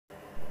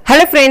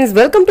Hello friends,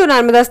 welcome to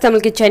Narmada's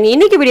Tamil Kitchen.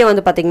 இன்னைக்கு video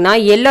வந்து பாத்தீங்கன்னா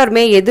எல்லாரும்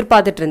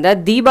எதிர்பார்த்துட்டு இருந்த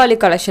தீபாவளி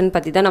கலெக்ஷன்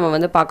பத்தி தான் நம்ம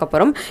வந்து பார்க்க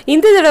போறோம்.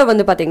 இந்த தடவை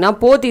வந்து பாத்தீங்கன்னா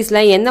போத்தீஸ்ல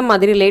எந்த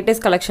மாதிரி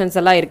லேட்டஸ்ட் கலெக்ஷன்ஸ்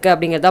எல்லாம் இருக்கு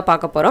அப்படிங்கறத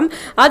பார்க்க போறோம்.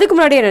 அதுக்கு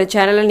முன்னாடி என்னோட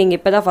சேனலை நீங்க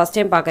இப்பதான் first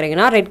time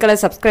பார்க்கறீங்கன்னா red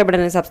colour subscribe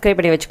பட்டனை சப்ஸ்கிரைப்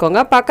பண்ணி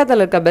வெச்சுக்கோங்க. பக்கத்துல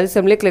இருக்க பெல்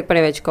சிம்பலை கிளிக்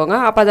பண்ணி வெச்சுக்கோங்க.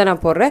 அப்பதான்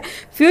நான் போடுற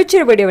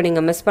ஃபியூச்சர் வீடியோவை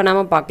நீங்க மிஸ்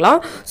பண்ணாம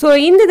பார்க்கலாம். சோ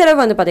இந்த தடவை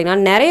வந்து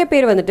பாத்தீங்கன்னா நிறைய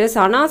பேர் வந்துட்டு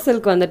சனா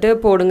சில்க் வந்துட்டு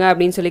போடுங்க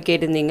அப்படினு சொல்லி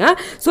கேட்டிருந்தீங்க.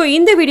 சோ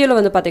இந்த வீடியோல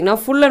வந்து பாத்தீங்கன்னா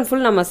ஃபுல் அண்ட்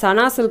ஃபுல் நம்ம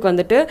சனா சில்க்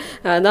வந்துட்டு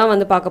தான்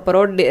வந்து பார்க்க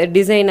போறோம்.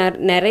 டிசைனர்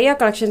நிறைய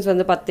கலெக்ஷன்ஸ்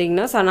வந்து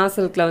பாத்தீங்கன்னா சனா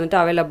சில்க்ல வந்துட்டு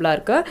அவைலபிளா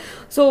இருக்கு.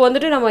 சோ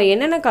வந்துட்டு நம்ம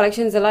என்னென்ன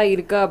கலெக்ஷன்ஸ் எல்லாம்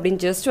இருக்கு அப்படினு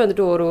ஜஸ்ட்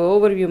வந்துட்டு ஒரு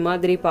ஓவர்வியூ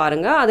மாதிரி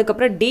பாருங்க. அதுக்கு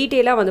அப்புறம்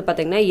டீடைலா வந்து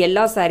பாத்தீங்கன்னா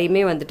எல்லா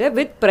சாரியுமே வந்துட்டு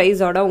வித்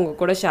பிரைஸோட உங்க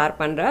கூட ஷேர்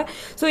பண்றேன்.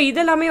 சோ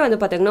இதெல்லாமே வந்து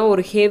பாத்தீங்கன்னா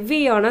ஒரு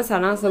ஹெவியான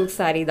சனா சில்க்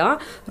சாரி தான்.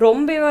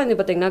 ரொம்பவே வந்து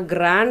பாத்தீங்கன்னா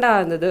கிராண்டா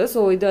இருந்தது.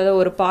 சோ இது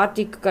ஒரு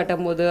பார்ட்டிக்கு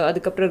கட்டும்போது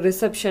அதுக்கு அப்புறம்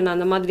ரிசப்ஷன்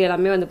அந்த மாதிரி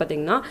எல்லாமே வந்து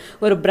பாத்தீங்கன்னா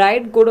ஒரு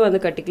பிரைட் கூட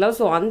வந்து கட்டிக்கலாம்.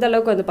 சோ அந்த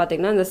அளவுக்கு வந்து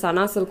பாத்தீங்கன்னா இந்த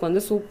சனா சில்க்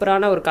வந்து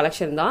சூப்பரான ஒரு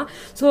கலெக்ஷன் தான்.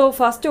 ஸோ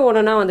ஃபர்ஸ்ட்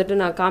ஒன்னா வந்துட்டு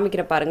நான்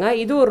காமிக்கிற பாருங்க.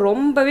 இது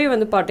ரொம்பவே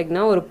வந்து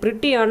பார்த்தீங்கன்னா ஒரு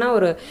பிரிட்டியான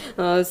ஒரு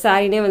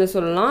சாரினே வந்து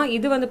சொல்லலாம்.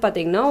 இது வந்து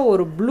பார்த்தீங்கன்னா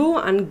ஒரு ப்ளூ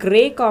அண்ட்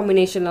கிரே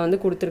காம்பினேஷனில் வந்து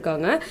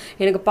கொடுத்துருக்காங்க.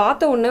 எனக்கு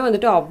பார்த்த உடனே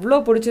வந்துட்டு அவ்வளோ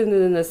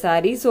பிடிச்சிருந்தது இந்த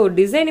சாரீ. ஸோ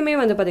டிசைனுமே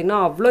வந்து பார்த்தீங்கன்னா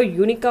அவ்வளோ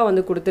யூனிக்காக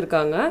வந்து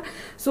கொடுத்துருக்காங்க.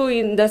 ஸோ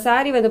இந்த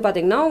சாரீ வந்து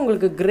பார்த்தீங்கன்னா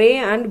உங்களுக்கு கிரே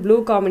அண்ட் ப்ளூ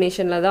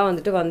காம்பினேஷனில் தான்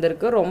வந்துட்டு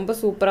வந்திருக்கு. ரொம்ப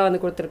சூப்பராக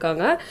வந்து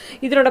கொடுத்துருக்காங்க.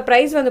 இதோட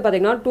ப்ரைஸ் வந்து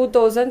பார்த்தீங்கன்னா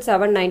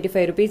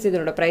 2795 rupees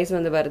இதோட ப்ரைஸ்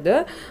வந்து வருது.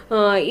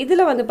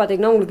 இதில் வந்து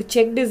பார்த்தீங்கன்னா உங்களுக்கு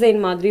செக் டிசைன்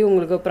மாதிரி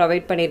உங்களுக்கு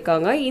ப்ரொவைட்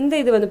பண்ணியிருக்காங்க. இந்த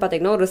இது வந்து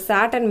பார்த்தீங்கன்னா ஒரு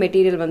சாட்டன்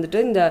மெட்டீரியல் வந்துட்டு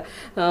இந்த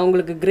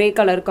உங்களுக்கு கிரே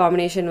கலர்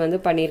காம்பினேஷன் வந்து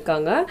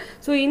பண்ணியிருக்காங்க.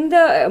 ஸோ இந்த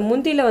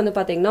முந்தியில் வந்து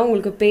பார்த்தீங்கன்னா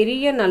உங்களுக்கு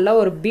பெரிய நல்ல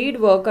ஒரு beat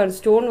work and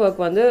stone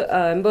work வந்து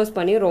எம்போஸ்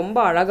பண்ணி ரொம்ப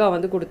அழகாக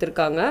வந்து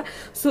கொடுத்துருக்காங்க.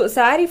 ஸோ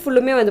சாரீ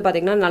ஃபுல்லுமே வந்து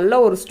பார்த்தீங்கன்னா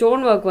நல்ல ஒரு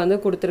ஸ்டோன் ஒர்க் வந்து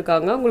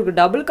கொடுத்துருக்காங்க. உங்களுக்கு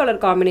டபுள்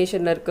கலர்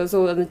காம்பினேஷனில் இருக்குது. ஸோ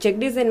அந்த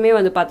செக் டிசைனுமே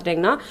வந்து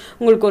பார்த்துட்டிங்கன்னா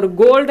உங்களுக்கு ஒரு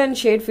கோல்டன்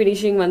ஷேட்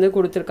ஃபினிஷிங் வந்து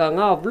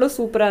கொடுத்துருக்காங்க. அவ்வளோ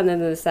சூப்பராக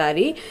இருந்தது இந்த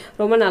சாரீ.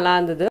 ரொம்ப நல்லா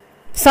இருந்தது.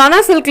 சனா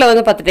சில்க்ல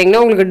வந்து பார்த்துட்டிங்கன்னா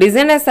உங்களுக்கு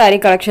டிசைனர் சாரீ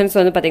கலெக்ஷன்ஸ்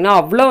வந்து பார்த்தீங்கன்னா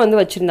அவ்வளோ வந்து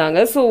வச்சுருந்தாங்க.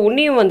 ஸோ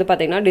உன்னியும் வந்து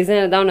பார்த்தீங்கன்னா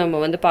டிசைனர் தான் நம்ம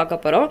வந்து பார்க்க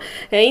போகிறோம்.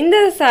 இந்த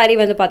சாரீ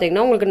வந்து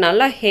பார்த்தீங்கன்னா உங்களுக்கு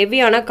நல்ல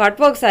ஹெவியான கட்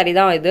ஒர்க் சாரீ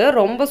தான். இது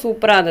ரொம்ப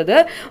சூப்பராக இருந்தது.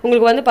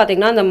 உங்களுக்கு வந்து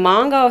பார்த்தீங்கன்னா அந்த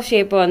மாங்காய்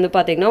ஷேப் வந்து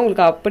பார்த்தீங்கன்னா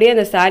உங்களுக்கு அப்படியே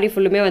அந்த சாரீ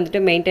ஃபுல்லுமே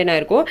வந்துட்டு மெயின்டைன்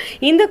ஆயிருக்கும்.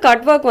 இந்த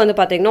கட் ஒர்க் வந்து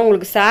பார்த்தீங்கன்னா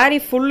உங்களுக்கு சாரீ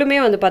ஃபுல்லுமே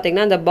வந்து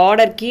பார்த்தீங்கன்னா அந்த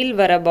பார்டர் கீழ்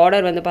வர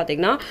பார்டர் வந்து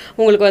பார்த்தீங்கன்னா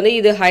உங்களுக்கு வந்து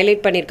இது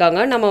ஹைலைட் பண்ணியிருக்காங்க.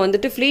 நம்ம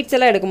வந்துட்டு ஃப்ளீட்ஸ்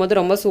எல்லாம்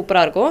எடுக்கும்போது ரொம்ப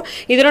சூப்பராக இருக்கும்.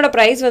 இதனோட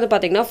ப்ரைஸ் வந்து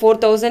பார்த்தீங்கன்னா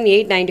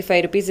 4895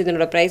 rupees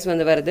இதனோட பிரைஸ்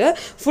வந்து வருது.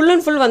 ஃபுல்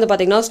அண்ட் ஃபுல் வந்து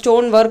பார்த்தீங்கன்னா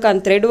ஸ்டோன் ஒர்க்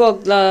அண்ட் த்ரெட்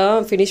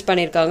ஒர்க்லாம் ஃபினிஷ்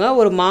பண்ணியிருக்காங்க.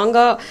 ஒரு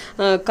மாங்காய்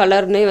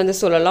கலர்னே வந்து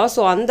சொல்லலாம்.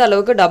 ஸோ அந்த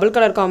அளவுக்கு டபுள்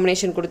கலர்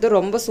காம்பினேஷன் கொடுத்து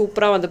ரொம்ப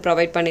சூப்பராக வந்து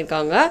ப்ரொவைட்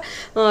பண்ணியிருக்காங்க.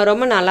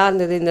 ரொம்ப நல்லா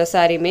இருந்தது இந்த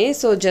சாரியுமே.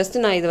 ஸோ ஜஸ்ட்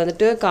நான் இது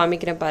வந்துட்டு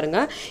காமிக்கிறேன்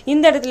பாருங்கள்.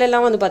 இந்த இடத்துல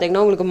எல்லாம் வந்து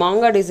பார்த்தீங்கன்னா உங்களுக்கு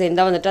மாங்காய் டிசைன்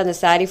தான் வந்துட்டு அந்த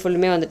சாரீ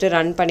ஃபுல்லுமே வந்துட்டு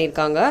ரன்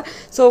பண்ணியிருக்காங்க.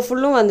 ஸோ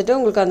ஃபுல்லும் வந்துட்டு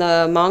உங்களுக்கு அந்த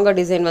மாங்காய்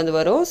டிசைன் வந்து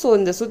வரும். ஸோ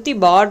இந்த சுற்றி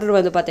பார்டர்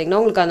வந்து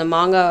பார்த்தீங்கன்னா உங்களுக்கு அந்த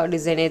மாங்காய்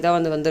டிசைனே தான்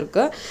வந்து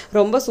வந்திருக்கு.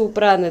 ரொம்ப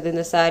சூப்பராக இருந்தது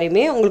இந்த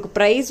சாரியுமே. உங்களுக்கு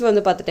ப்ரைஸ்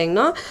வந்து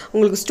பார்த்துட்டிங்கன்னா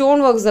உங்களுக்கு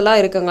ஸ்டோன் ஒர்க்ஸ் எல்லாம்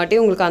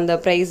இருக்கங்காட்டி உங்களுக்கு அந்த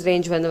ப்ரைஸ்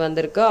ரேஞ்ச் வந்து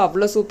வந்திருக்கு.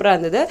 அவ்வளோ சூப்பராக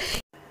இருந்தது.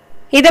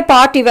 இதை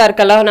பார்ட்டி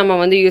வேர்க்கெல்லாம் நம்ம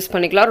வந்து யூஸ்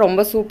பண்ணிக்கலாம்.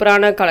 ரொம்ப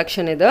சூப்பரான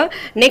கலெக்ஷன் இது.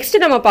 நெக்ஸ்ட்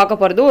நம்ம பார்க்க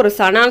போகிறது ஒரு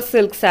சனா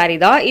சில்க் சாரீ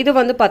தான். இது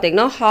வந்து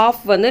பார்த்தீங்கன்னா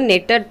ஹாஃப் வந்து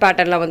நெட்டட்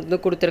பேட்டர்னில் வந்து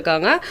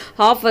கொடுத்துருக்காங்க.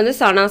 ஹாஃப் வந்து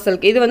சனா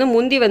சில்க். இது வந்து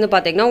முந்தி வந்து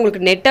பார்த்தீங்கன்னா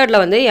உங்களுக்கு நெட்டடில்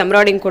வந்து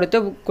எம்ப்ராய்டிங்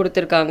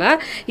கொடுத்துருக்காங்க.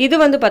 இது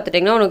வந்து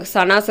பார்த்துட்டிங்கன்னா உங்களுக்கு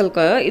சனா சில்க்.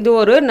 இது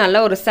ஒரு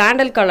நல்ல ஒரு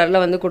சாண்டல் கலரில்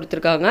வந்து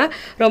கொடுத்துருக்காங்க.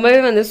 ரொம்பவே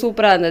வந்து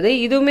சூப்பராக இருந்தது.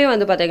 இதுவுமே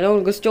வந்து பார்த்தீங்கன்னா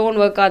உங்களுக்கு ஸ்டோன்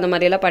ஒர்க் அந்த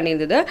மாதிரியெல்லாம்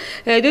பண்ணியிருந்தது.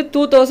 இது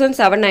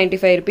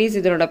 2795 rupees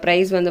இதனோட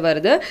ப்ரைஸ் வந்து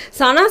வருது.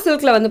 சனா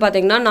சில்கில் வந்து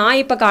பார்த்தீங்கன்னா நான்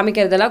இப்போ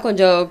காமிக்கிறதெல்லாம்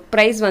கொஞ்சம்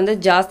ப்ரைஸ் வந்து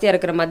ஜாஸ்தியாக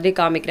இருக்கிற மாதிரி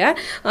காமிக்கிறேன்.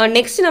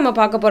 நெக்ஸ்ட் நம்ம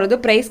பார்க்க போகிறது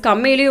ப்ரைஸ்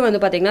கம்மியிலையும் வந்து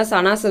பார்த்தீங்கன்னா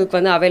சனா சில்க்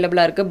வந்து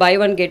அவைலபிளாக இருக்குது. பை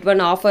ஒன் கெட்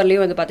ஒன்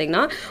ஆஃபர்லேயும் வந்து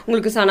பார்த்தீங்கன்னா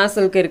உங்களுக்கு சனா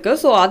சில்க் இருக்குது.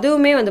 ஸோ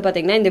அதுவுமே வந்து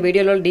பார்த்தீங்கன்னா இந்த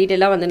வீடியோவில்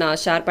டீட்டெயிலாக வந்து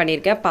நான் ஷேர்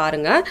பண்ணியிருக்கேன்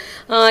பாருங்கள்.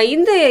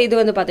 இந்த இது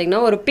வந்து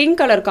பார்த்தீங்கன்னா ஒரு பிங்க்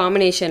கலர்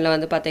காம்பினேஷனில்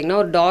வந்து பார்த்தீங்கன்னா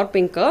ஒரு டார்க்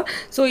பிங்க்கு.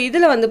 ஸோ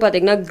இதில் வந்து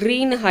பார்த்தீங்கன்னா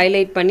க்ரீன்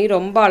ஹைலைட் பண்ணி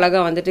ரொம்ப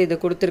அழகாக வந்துட்டு இது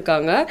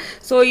கொடுத்துருக்காங்க.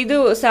 ஸோ இது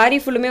சாரீ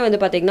ஃபுல்லுமே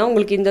வந்து பார்த்தீங்கன்னா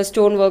உங்களுக்கு இந்த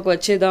ஸ்டோன் ஒர்க்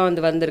வச்சு தான்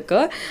வந்து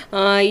வந்திருக்கு.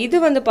 இது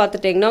வந்து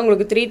பார்த்துட்டிங்கன்னா உங்களுக்கு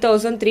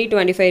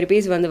 3325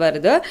 rupees வந்து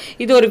வருது.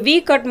 இது ஒரு வி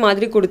கட்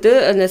மாதிரி கொடுத்து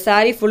அந்த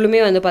சாரீ ஃபுல்லுமே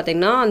வந்து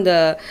பார்த்தீங்கன்னா அந்த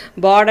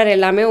பார்டர்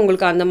எல்லாமே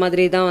உங்களுக்கு அந்த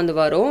மாதிரி தான் வந்து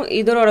வரும்.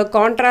 இதோட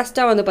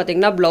கான்ட்ராஸ்டாக வந்து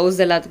பார்த்தீங்கன்னா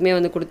ப்ளவுஸ் எல்லாத்துக்குமே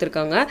வந்து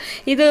கொடுத்துருக்காங்க.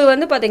 இது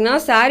வந்து பார்த்தீங்கன்னா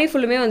சாரீ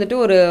ஃபுல்லுமே வந்துட்டு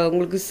ஒரு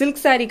உங்களுக்கு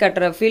சில்க் சாரீ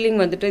கட்டுற ஃபீலிங்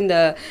வந்துட்டு இந்த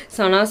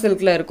சனா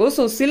சில்கில் இருக்கும்.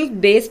 ஸோ சில்க்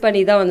பேஸ்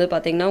பண்ணி தான் வந்து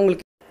பார்த்தீங்கன்னா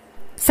உங்களுக்கு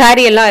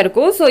சாரீ எல்லாம்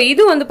இருக்கும். ஸோ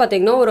இது வந்து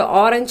பார்த்தீங்கன்னா ஒரு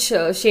ஆரஞ்சு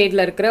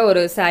ஷேடில் இருக்கிற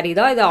ஒரு சாரீ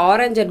தான். இது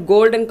ஆரஞ்ச் அண்ட்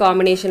கோல்டன்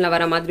காம்பினேஷனில்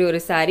வர மாதிரி ஒரு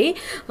சாரீ.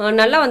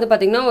 நல்லா வந்து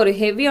பார்த்தீங்கன்னா ஒரு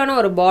ஹெவியான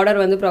ஒரு பார்டர்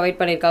வந்து ப்ரொவைட்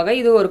பண்ணியிருக்காங்க.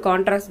 இது ஒரு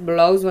கான்ட்ராஸ்ட்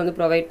ப்ளவுஸ் வந்து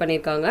ப்ரொவைட்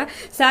பண்ணியிருக்காங்க.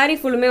 சாரீ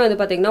ஃபுல்லுமே வந்து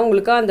பார்த்தீங்கன்னா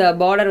உங்களுக்கு அந்த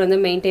பார்டர் வந்து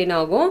மெயின்டைன்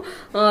ஆகும்.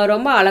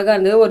 ரொம்ப அழகாக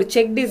இருந்தது. ஒரு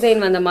செக்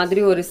டிசைன் வந்த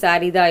மாதிரி ஒரு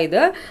சாரீ தான்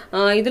இது.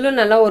 இதில்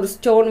நல்லா ஒரு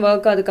ஸ்டோன்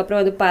ஒர்க்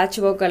அதுக்கப்புறம் வந்து பேட்ச்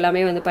ஒர்க்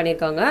எல்லாமே வந்து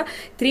பண்ணியிருக்காங்க.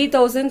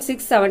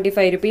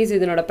 3675 rupees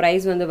இதனோட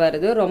ப்ரைஸ் வந்து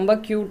வருது. ரொம்ப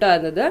க்யூட்டாக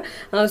இருந்தது.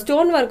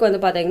 ஸ்டோன் ஒர்க்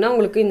வந்து பார்த்தீங்கன்னா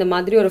உங்களுக்கு இந்த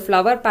மாதிரி ஒரு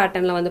ஃப்ளவர்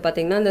பேட்டர்னில் வந்து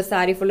பார்த்தீங்கன்னா இந்த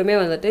saree ஃபுல்லுமே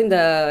வந்துட்டு இந்த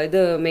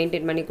இது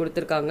மெயின்டைன் பண்ணி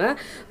கொடுத்துருக்காங்க.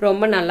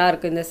 ரொம்ப நல்லா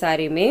இருக்குது இந்த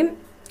சாரியுமே.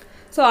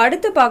 ஸோ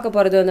அடுத்து பார்க்க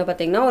போகிறது வந்து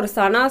பார்த்திங்கன்னா ஒரு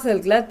சனா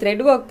சில்கில்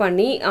த்ரெட் ஒர்க்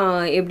பண்ணி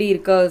எப்படி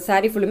இருக்க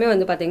சாரீ ஃபுல்லுமே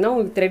வந்து பார்த்திங்கன்னா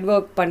உங்களுக்கு த்ரெட்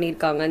ஒர்க்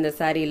பண்ணியிருக்காங்க இந்த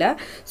சாரியில்.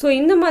 ஸோ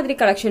இந்த மாதிரி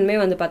கலெக்ஷனுமே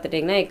வந்து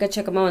பார்த்துட்டிங்கன்னா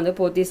எக்கச்சக்கமாக வந்து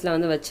போத்தீஸில்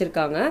வந்து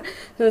வச்சுருக்காங்க.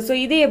 ஸோ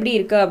இது எப்படி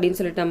இருக்குது அப்படின்னு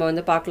சொல்லிட்டு நம்ம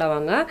வந்து பார்க்கலாம்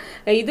வாங்க.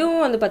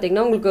 இதுவும் வந்து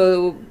பார்த்திங்கன்னா உங்களுக்கு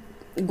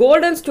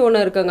கோல்டன் ஸ்டோன்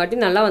இருக்கங்காட்டி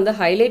நல்லா வந்து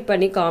ஹைலைட்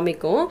பண்ணி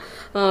காமிக்கும்.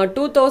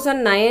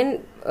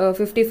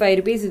 2955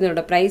 rupees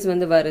இதனோட ப்ரைஸ்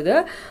வந்து வருது.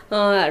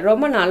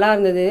 ரொம்ப நல்லா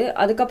இருந்தது.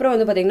 அதுக்கப்புறம்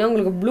வந்து பார்த்திங்கன்னா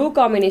உங்களுக்கு ப்ளூ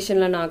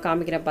காம்பினேஷனில் நான்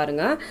காமிக்கிறேன்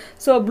பாருங்கள்.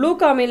 ஸோ ப்ளூ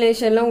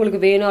காம்பினேஷனில்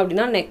உங்களுக்கு வேணும்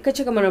அப்படின்னா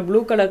எக்கச்சக்கமான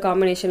ப்ளூ கலர்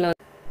காம்பினேஷனில்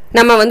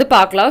நம்ம வந்து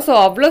பார்க்கலாம். ஸோ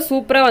அவ்வளோ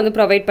சூப்பராக வந்து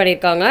ப்ரொவைட்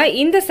பண்ணியிருக்காங்க.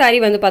 இந்த சாரீ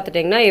வந்து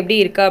பார்த்துட்டிங்கன்னா எப்படி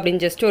இருக்குது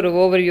அப்படின்னு ஜஸ்ட் ஒரு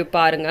ஓவர்வியூ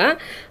பாருங்கள்.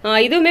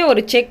 இதுவுமே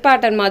ஒரு செக்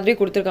பேட்டர்ன் மாதிரி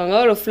கொடுத்துருக்காங்க,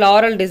 ஒரு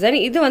ஃப்ளாரல் டிசைன்.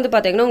 இது வந்து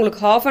பார்த்திங்கன்னா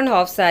உங்களுக்கு half and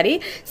half sari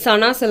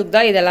Sana silk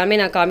தான். இது எல்லாமே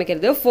நான்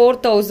காமிக்கிறது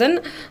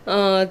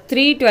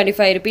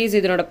 4325 rupees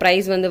இதனோட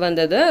ப்ரைஸ் வந்து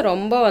வந்தது.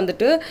 ரொம்ப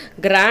வந்துட்டு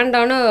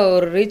கிராண்டான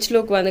ஒரு ரிச்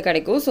லுக் வந்து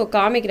கிடைக்கும். ஸோ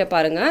காமிக்கிற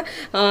பாருங்கள்.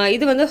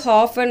 இது வந்து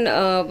ஹாஃப் அண்ட்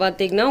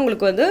பார்த்திங்கன்னா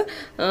உங்களுக்கு வந்து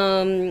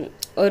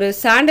ஒரு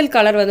சாண்டில்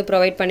கலர் வந்து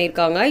ப்ரொவைட்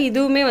பண்ணியிருக்காங்க.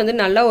 இதுவுமே வந்து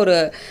நல்ல ஒரு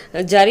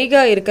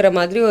ஜரிகா இருக்கிற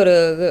மாதிரி ஒரு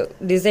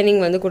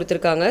டிசைனிங் வந்து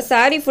கொடுத்துருக்காங்க.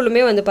 சாரீ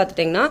ஃபுல்லுமே வந்து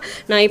பார்த்துட்டிங்கன்னா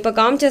நான் இப்போ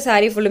காமிச்ச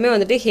சாரீ ஃபுல்லுமே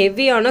வந்துட்டு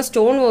ஹெவியான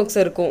ஸ்டோன்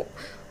ஒர்க்ஸ் இருக்கும்.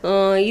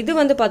 இது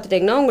வந்து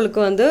பார்த்துட்டிங்கன்னா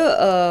உங்களுக்கு வந்து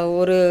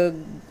ஒரு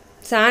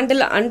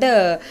சாண்டில் அண்டு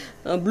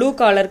ப்ளூ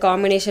கலர்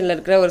காம்பினேஷனில்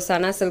இருக்கிற ஒரு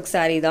சனா சில்க்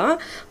சாரீ தான்.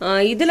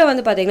 இதில்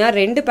வந்து பார்த்திங்கன்னா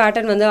 2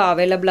 பேட்டர்ன் வந்து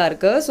அவைலபிளாக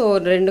இருக்குது. ஸோ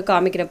 2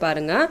 காமிக்கிறேன்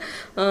பாருங்கள்.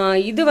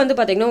 இது வந்து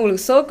பார்த்திங்கன்னா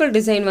உங்களுக்கு சர்க்கிள்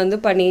டிசைன் வந்து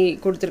பண்ணி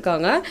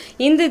கொடுத்துருக்காங்க.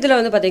 இந்த இதில்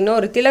வந்து பார்த்திங்கன்னா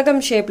ஒரு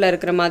திலகம் ஷேப்பில்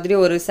இருக்கிற மாதிரி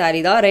ஒரு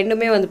சாரீ தான்.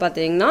 ரெண்டுமே வந்து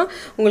பார்த்திங்கன்னா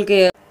உங்களுக்கு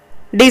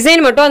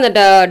டிசைன் மட்டும்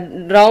அந்த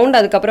ரவுண்ட்,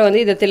 அதுக்கப்புறம் வந்து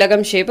இது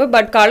திலகம் ஷேப்பு.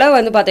 பட் கலர்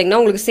வந்து பார்த்தீங்கன்னா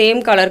உங்களுக்கு சேம்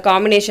கலர்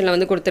காம்பினேஷனில்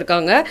வந்து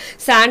கொடுத்துருக்காங்க.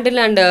 சாண்டில்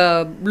அண்ட்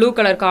ப்ளூ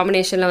கலர்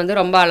காம்பினேஷனில் வந்து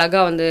ரொம்ப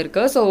அழகாக வந்து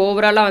இருக்குது. ஸோ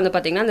ஓவராலாக வந்து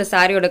பார்த்தீங்கன்னா அந்த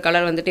சாரியோட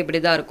கலர் வந்துட்டு இப்படி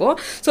தான் இருக்கும்.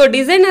 ஸோ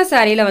டிசைனர்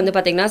சாரியில் வந்து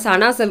பார்த்தீங்கன்னா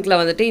சனா சில்கில்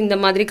வந்துட்டு இந்த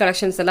மாதிரி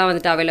கலெக்ஷன்ஸ் எல்லாம்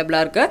வந்துட்டு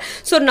அவைலபிளாக இருக்குது.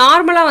 ஸோ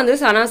நார்மலாக வந்து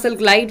சனா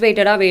சில்க் லைட்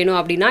வெயிட்டடாக வேணும்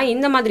அப்படின்னா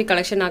இந்த மாதிரி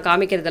கலெக்ஷன் நான்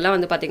காமிக்கிறதெல்லாம்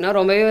வந்து பார்த்தீங்கன்னா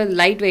ரொம்பவே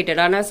லைட்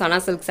வெயிட்டடான சனா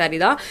சில்க் சாரி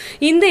தான்.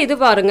 இந்த இது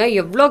பாருங்கள்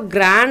எவ்வளோ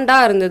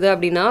கிராண்டாக இருந்தது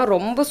அப்படின்னா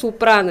ரொம்ப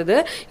சூப்பராக இருந்தது.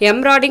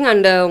 எம்ப்ராய்டிங்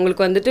அண்ட்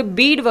உங்களுக்கு வந்துட்டு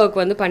பீட் ஒர்க்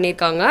வந்து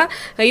பண்ணியிருக்காங்க.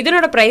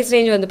 இதனோட ப்ரைஸ்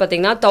ரேஞ்ச் வந்து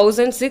பார்த்தீங்கன்னா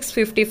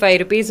 1655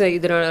 rupees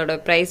இதனோட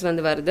ப்ரைஸ்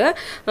வந்து வருது.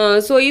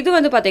 ஸோ இது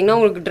வந்து பார்த்தீங்கன்னா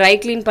உங்களுக்கு ட்ரை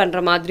க்ளீன்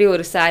பண்ணுற மாதிரி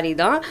ஒரு சாரீ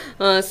தான்.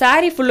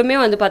 சாரீ ஃபுல்லுமே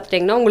வந்து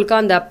பார்த்துட்டிங்கன்னா உங்களுக்கு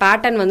அந்த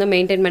பேட்டர்ன் வந்து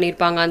மெயின்டைன்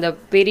பண்ணியிருப்பாங்க. அந்த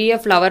பெரிய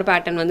ஃப்ளவர்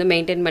பேட்டர்ன் வந்து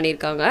மெயின்டைன்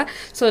பண்ணியிருக்காங்க.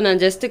 ஸோ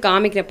நான் ஜஸ்ட்டு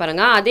காமிக்கிறேன்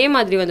பாருங்கள். அதே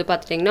மாதிரி வந்து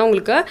பார்த்துட்டிங்கன்னா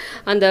உங்களுக்கு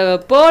அந்த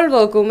பேர்ல்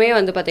ஒர்க்குமே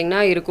வந்து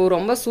பார்த்திங்கன்னா இருக்கும்.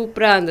 ரொம்ப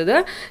சூப்பராக இருந்தது.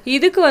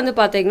 இதுக்கு வந்து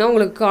பார்த்திங்கன்னா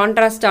உங்களுக்கு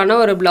கான்ட்ராஸ்டான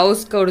ஒரு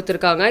ப்ளவுஸ்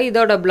கொடுத்துருக்காங்க.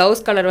 இதோட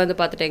ப்ளவுஸ் கலர் வந்து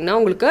பார்த்துட்டிங்கன்னா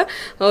உங்களுக்கு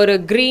ஒரு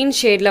க்ரீன்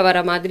ஷேடில் வர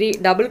மாதிரி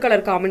டபுள்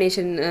கலர்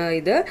காம்பினேஷன்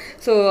இது.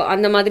 ஸோ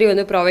அந்த மாதிரி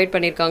வந்து ப்ரொவைட்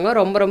பண்ணியிருக்காங்க.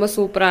 ரொம்ப ரொம்ப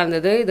சூப்பராக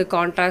இருந்தது. இது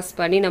கான்ட்ராஸ்ட்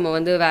பண்ணி நம்ம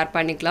வந்து வேர்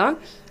பண்ணிக்கலாம்.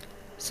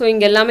 ஸோ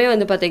இங்கே எல்லாமே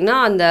வந்து பார்த்திங்கன்னா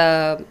அந்த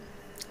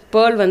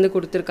பேர்ல் வந்து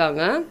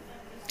கொடுத்துருக்காங்க.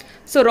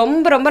 ஸோ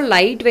ரொம்ப ரொம்ப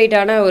லைட்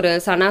வெயிட்டான ஒரு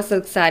சனா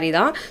சில்க் சாரீ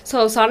தான்.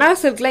 ஸோ சனா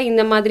சில்கில்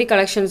இந்த மாதிரி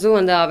கலெக்ஷன்ஸும்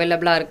வந்து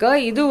அவைலபிளாக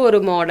இருக்குது. இது ஒரு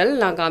மாடல்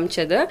நான்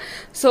காமிச்சது.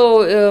 ஸோ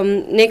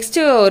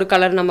நெக்ஸ்ட்டு ஒரு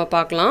கலர் நம்ம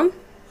பார்க்கலாம்.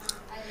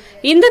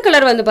 இந்த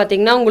கலர் வந்து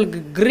பார்த்திங்கன்னா உங்களுக்கு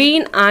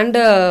க்ரீன்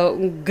அண்டு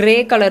க்ரே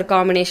கலர்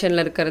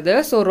காம்பினேஷனில் இருக்கிறது.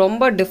 ஸோ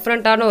ரொம்ப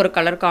டிஃப்ரெண்ட்டான ஒரு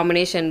கலர்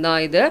காம்பினேஷன்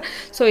தான் இது.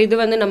 ஸோ இது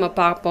வந்து நம்ம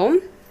பார்ப்போம்.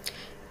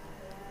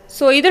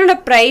 ஸோ இதனோட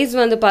ப்ரைஸ்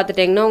வந்து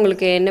பார்த்துட்டிங்கன்னா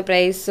உங்களுக்கு என்ன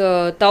ப்ரைஸ்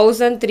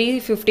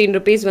 1315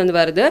 rupees வந்து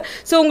வருது.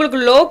 ஸோ உங்களுக்கு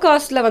லோ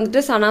காஸ்ட்டில்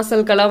வந்துட்டு சனா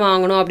சில்கெல்லாம்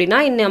வாங்கணும்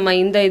அப்படின்னா நம்ம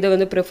இந்த இது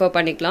வந்து ப்ரிஃபர்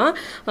பண்ணிக்கலாம்.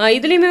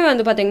 இதுலேயுமே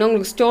வந்து பார்த்திங்கன்னா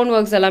உங்களுக்கு ஸ்டோன்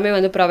ஒர்க்ஸ் எல்லாமே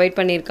வந்து ப்ரொவைட்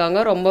பண்ணியிருக்காங்க.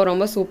 ரொம்ப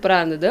ரொம்ப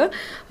சூப்பராக இருந்தது.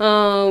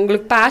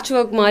 உங்களுக்கு பேட்ச்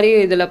ஒர்க் மாதிரி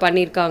இதில்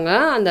பண்ணியிருக்காங்க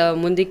அந்த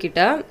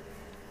முந்திக்கிட்ட.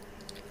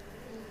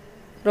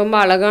 ரொம்ப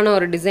அழகான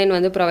ஒரு டிசைன்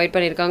வந்து ப்ரொவைட்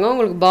பண்ணியிருக்காங்க.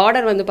 உங்களுக்கு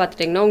பார்டர் வந்து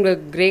பார்த்துட்டிங்கன்னா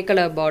உங்களுக்கு க்ரே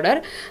கலர் பார்டர்.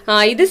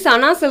 இது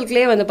சனா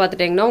சில்க்லேயே வந்து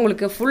பார்த்துட்டிங்கன்னா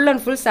உங்களுக்கு ஃபுல்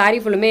அண்ட் ஃபுல் சாரீ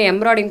ஃபுல்லுமே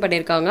எம்ப்ராய்டிங்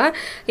பண்ணியிருக்காங்க.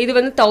 இது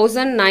வந்து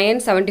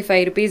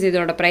 1975 rupees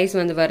இதோட ப்ரைஸ்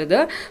வந்து வருது.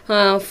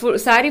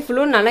 சாரீ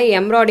ஃபுல்லும் நல்லா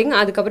எம்ப்ராய்டிங்,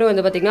 அதுக்கப்புறம்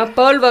வந்து பார்த்திங்கன்னா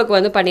பேர்ல் ஒர்க்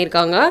வந்து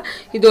பண்ணியிருக்காங்க.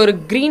 இது ஒரு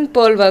க்ரீன்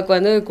பேர்ல் ஒர்க்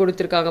வந்து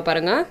கொடுத்துருக்காங்க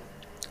பாருங்கள்.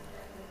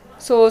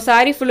 ஸோ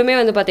சாரீ ஃபுல்லுமே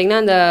வந்து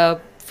பார்த்திங்கன்னா அந்த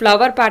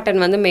ஃப்ளவர்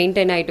பேட்டர்ன் வந்து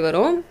மெயின்டைன் ஆகிட்டு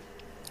வரும்.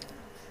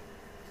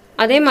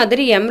 அதே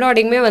மாதிரி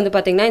எம்ப்ராய்டிங்குமே வந்து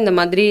பார்த்திங்கன்னா இந்த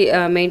மாதிரி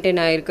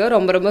மெயின்டைன் ஆகிருக்கு.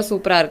 ரொம்ப ரொம்ப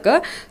சூப்பராக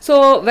இருக்குது. ஸோ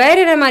வேறு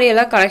என்ன மாதிரி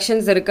எல்லாம்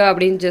கலெக்ஷன்ஸ் இருக்குது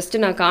அப்படின்னு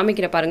ஜஸ்ட்டு நான்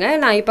காமிக்கிறேன் பாருங்கள்.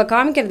 நான் இப்போ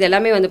காமிக்கிறது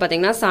எல்லாமே வந்து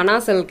பார்த்திங்கன்னா சனா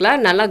சில்கில்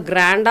நல்லா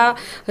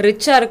கிராண்டாக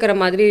ரிச்சாக இருக்கிற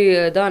மாதிரி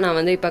தான் நான்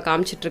வந்து இப்போ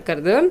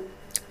காமிச்சிட்ருக்கிறது.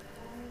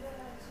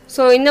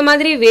 ஸோ இந்த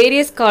மாதிரி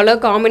வேரியஸ் கலர்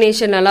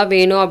காம்பினேஷன் எல்லாம்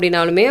வேணும்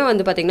அப்படின்னாலுமே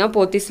வந்து பார்த்திங்கன்னா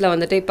போத்தீஸில்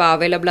வந்துட்டு இப்போ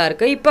அவைலபிளாக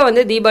இருக்குது. இப்போ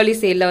வந்து தீபாவளி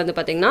சேலில் வந்து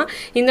பார்த்திங்கன்னா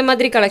இந்த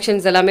மாதிரி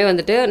கலெக்ஷன்ஸ் எல்லாமே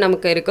வந்துட்டு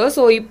நமக்கு இருக்குது.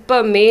 ஸோ இப்போ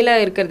மேலே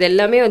இருக்கிறது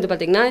எல்லாமே வந்து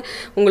பார்த்திங்கன்னா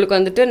உங்களுக்கு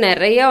வந்துட்டு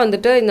நிறையா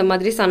வந்துட்டு இந்த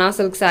மாதிரி சனா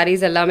சில்க்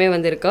சாரீஸ் எல்லாமே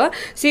வந்து இருக்குது.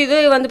 ஸோ இது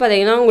வந்து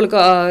பார்த்திங்கன்னா உங்களுக்கு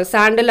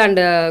சாண்டல்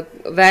அண்டு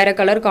வேறு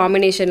கலர்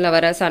காம்பினேஷனில்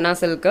வர சனா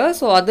சில்க்கு.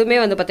 ஸோ அதுவுமே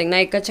வந்து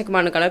பார்த்திங்கன்னா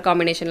எக்கச்சக்கமான கலர்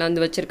காம்பினேஷனில்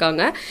வந்து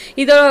வச்சுருக்காங்க.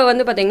 இதோட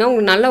வந்து பார்த்திங்கன்னா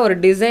உங்களுக்கு நல்ல ஒரு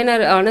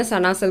டிசைனரான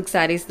சனா சில்க்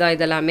சாரீஸ் தான்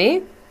இதெல்லாமே.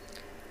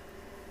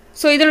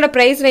 ஸோ இதோட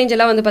ப்ரைஸ் ரேஞ்ச்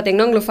எல்லாம் வந்து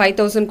பார்த்திங்கன்னா உங்களுக்கு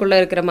 5000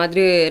 இருக்கிற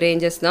மாதிரி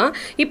ரேஞ்சஸ் தான்.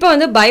 இப்போ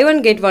வந்து பை ஒன்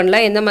கெட் ஒன்ல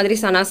எந்த மாதிரி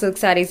சனா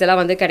சில்க் சாரீஸ்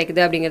எல்லாம் வந்து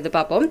கிடைக்குது அப்படிங்கிறது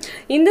பார்ப்போம்.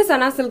 இந்த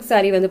சனா சில்க்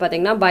சாரீ வந்து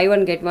பார்த்திங்கன்னா by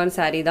one get one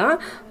sari தான்.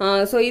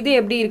 ஸோ இது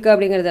எப்படி இருக்குது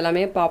அப்படிங்கிறது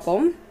எல்லாமே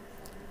பார்ப்போம்.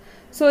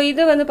 ஸோ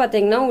இது வந்து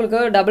பார்த்திங்கன்னா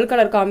உங்களுக்கு டபுள்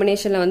கலர்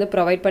காம்பினேஷனில் வந்து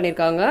ப்ரொவைட்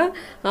பண்ணியிருக்காங்க.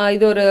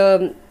 இது ஒரு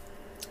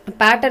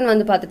பேட்டர்ன்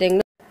வந்து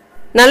பார்த்துட்டிங்கன்னா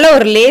நல்ல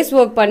ஒரு லேஸ்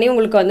ஒர்க் பண்ணி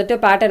உங்களுக்கு வந்துட்டு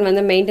பேட்டர்ன்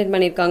வந்து மெயின்டைன்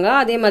பண்ணியிருக்காங்க.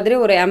 அதே மாதிரி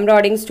ஒரு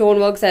எம்ப்ராய்டிங் ஸ்டோன்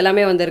ஒர்க்ஸ்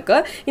எல்லாமே வந்துருக்கு.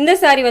 இந்த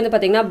சாரீ வந்து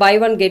பார்த்திங்கன்னா பை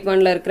ஒன் கெட்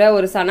ஒன்ல இருக்கிற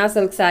ஒரு சனா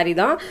சில்க் சாரீ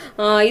தான்.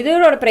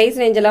 இதோட ப்ரைஸ்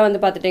ரேஞ்ச் எல்லாம்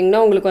வந்து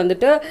பார்த்துட்டிங்கன்னா உங்களுக்கு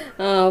வந்துட்டு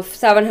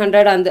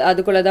 700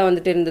 அதுக்குள்ளே தான்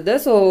வந்துட்டு இருந்தது.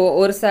 ஸோ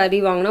ஒரு சாரீ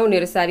வாங்கினா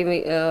இன்னொரு சாரீ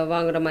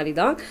வாங்குற மாதிரி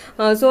தான்.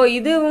 ஸோ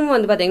இதுவும்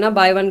வந்து பார்த்திங்கன்னா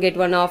பை ஒன் கெட்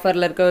ஒன்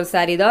ஆஃபரில் இருக்கிற ஒரு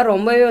சாரீ தான்.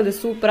 ரொம்பவே ஒரு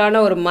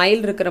சூப்பரான ஒரு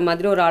மயில் இருக்கிற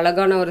மாதிரி ஒரு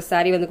அழகான ஒரு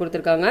சாரீ வந்து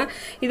கொடுத்துருக்காங்க.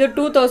 இது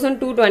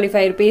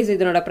 2225 rupees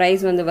இதனோட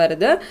ப்ரைஸ் வந்து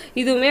வருது.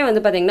 இதுவுமே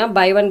வந்து பார்த்தீங்கன்னா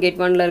பை ஒன்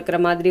கெட் ஒன்ல இருக்கிற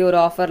மாதிரி ஒரு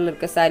ஆஃபரில்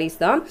இருக்க சாரீஸ்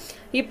தான்.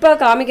 இப்போ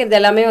காமிக்கிறது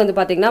எல்லாமே வந்து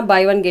பார்த்தீங்கன்னா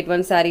by one get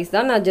one saris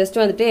தான். நான்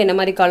ஜஸ்ட் வந்துட்டு என்ன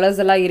மாதிரி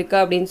கலர்ஸ் எல்லாம் இருக்கு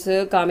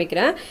அப்படின்னு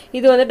காமிக்கிறேன்.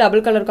 இது வந்து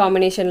டபுள் கலர்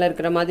காம்பினேஷனில்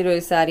இருக்கிற மாதிரி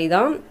ஒரு சாரீ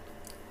தான்.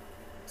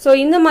 ஸோ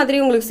இந்த மாதிரி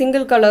உங்களுக்கு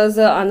சிங்கிள் கலர்ஸ்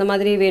அந்த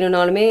மாதிரி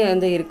வேணும்னாலுமே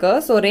வந்து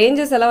இருக்குது. ஸோ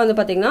ரேஞ்சஸ் எல்லாம் வந்து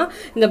பார்த்திங்கன்னா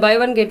இந்த பை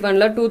ஒன் கெட்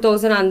ஒன்ல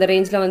 2000 அந்த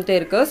ரேஞ்சில் வந்துட்டு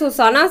இருக்குது. ஸோ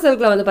சனா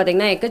சில்கில் வந்து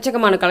பார்த்திங்கன்னா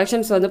எக்கச்சக்கமான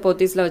கலெக்ஷன்ஸ் வந்து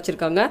போத்தீஸில்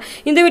வச்சுருக்காங்க.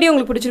 இந்த வீடியோ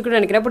உங்களுக்கு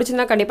பிடிச்சிருக்குன்னு நினைக்கிறேன்.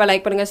 பிடிச்சிருந்தா கண்டிப்பாக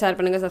லைக் பண்ணுங்கள், ஷேர்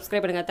பண்ணுங்கள்,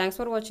 சப்ஸ்கிரைப் பண்ணுங்கள். தேங்க்ஸ்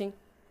ஃபார் வாட்சிங்.